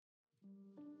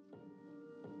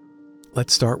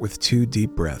Let's start with 2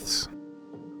 deep breaths.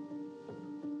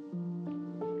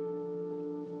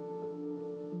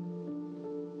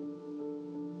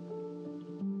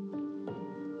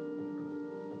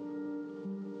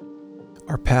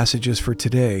 Our passages for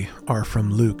today are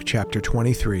from Luke chapter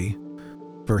 23,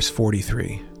 verse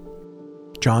 43,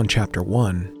 John chapter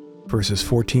 1, verses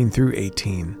 14 through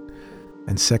 18,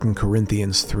 and 2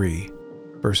 Corinthians 3,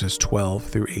 verses 12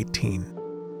 through 18.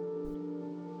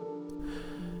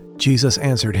 Jesus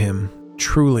answered him,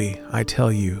 "Truly, I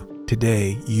tell you,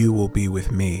 today you will be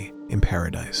with me in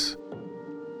paradise."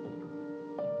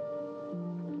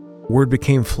 Word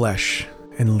became flesh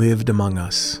and lived among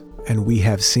us, and we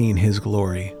have seen his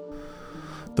glory,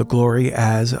 the glory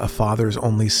as a Father's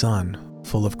only Son,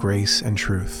 full of grace and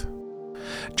truth.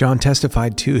 John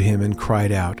testified to him and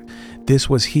cried out, "This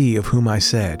was he of whom I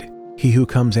said, 'He who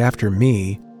comes after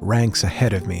me ranks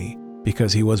ahead of me,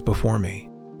 because he was before me.'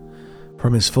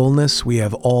 From his fullness we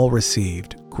have all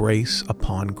received grace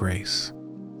upon grace.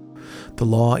 The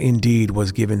law indeed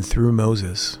was given through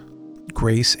Moses.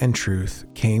 Grace and truth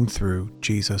came through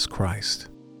Jesus Christ.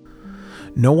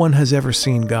 No one has ever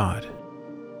seen God.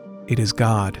 It is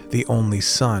God, the only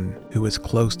Son, who is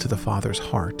close to the Father's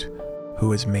heart,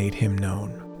 who has made him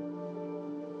known."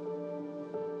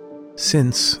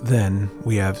 Since, then,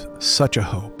 we have such a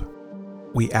hope,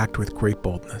 we act with great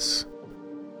boldness.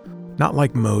 Not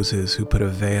like Moses, who put a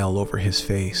veil over his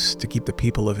face to keep the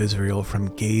people of Israel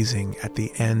from gazing at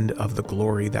the end of the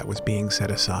glory that was being set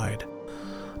aside,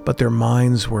 but their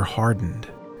minds were hardened.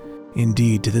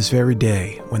 Indeed, to this very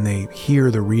day, when they hear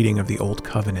the reading of the Old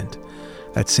Covenant,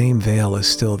 that same veil is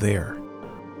still there,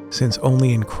 since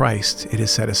only in Christ it is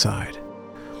set aside.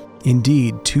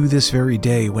 Indeed, to this very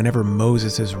day, whenever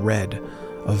Moses is read,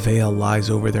 a veil lies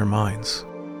over their minds.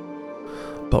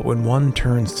 But when one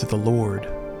turns to the Lord,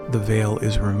 the veil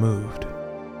is removed.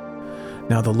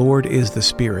 Now the Lord is the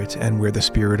Spirit, and where the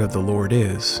Spirit of the Lord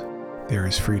is, there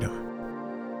is freedom.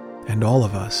 And all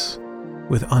of us,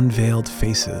 with unveiled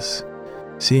faces,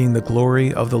 seeing the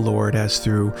glory of the Lord as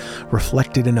through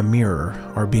reflected in a mirror,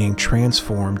 are being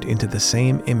transformed into the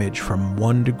same image from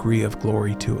one degree of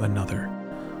glory to another.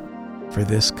 For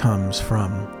this comes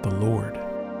from the Lord,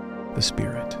 the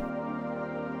Spirit.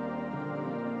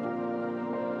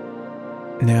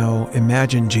 Now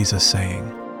imagine Jesus saying,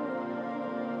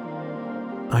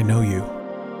 "I know you.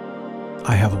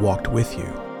 I have walked with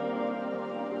you,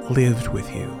 lived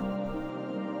with you,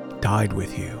 died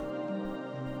with you,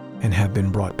 and have been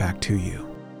brought back to you.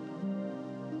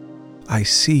 I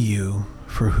see you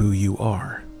for who you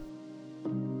are.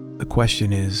 The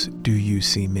question is, do you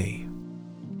see me?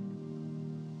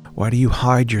 Why do you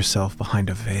hide yourself behind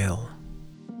a veil?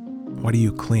 Why do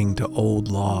you cling to old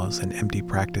laws and empty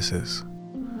practices?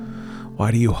 Why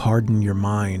do you harden your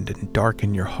mind and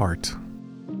darken your heart?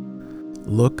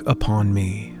 Look upon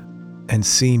me and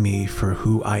see me for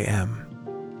who I am.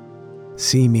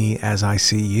 See me as I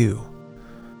see you,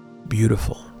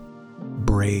 beautiful,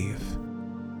 brave,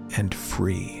 and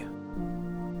free.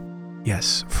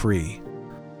 Yes, free.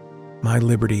 My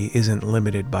liberty isn't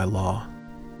limited by law.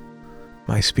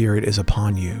 My Spirit is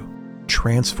upon you,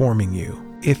 transforming you,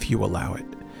 if you allow it,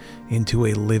 into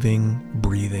a living,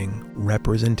 breathing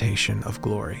representation of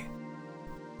glory,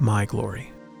 my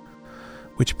glory,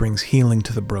 which brings healing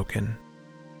to the broken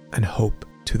and hope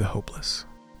to the hopeless.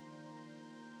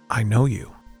 I know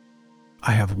you.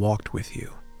 I have walked with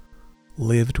you,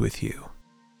 lived with you,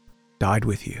 died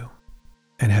with you,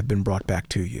 and have been brought back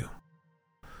to you.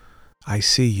 I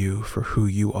see you for who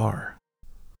you are.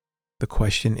 The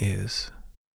question is,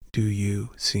 do you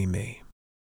see me?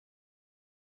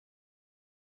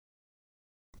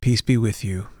 Peace be with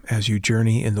you as you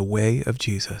journey in the way of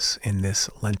Jesus in this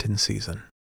Lenten season.